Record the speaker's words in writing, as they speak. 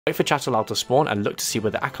Wait for Chatterlal to spawn and look to see where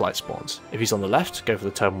the Acolyte spawns. If he's on the left, go for the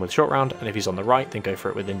turban with Short Round, and if he's on the right, then go for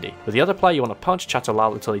it with Indy. With the other player, you want to punch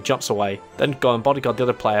Chatterlal until he jumps away, then go and bodyguard the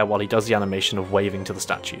other player while he does the animation of waving to the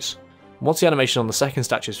statues. Once the animation on the second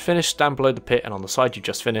statue is finished, stand below the pit and on the side you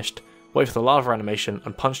just finished, wait for the lava animation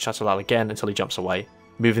and punch Chatterlal again until he jumps away,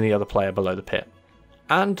 moving the other player below the pit.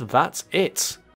 And that's it!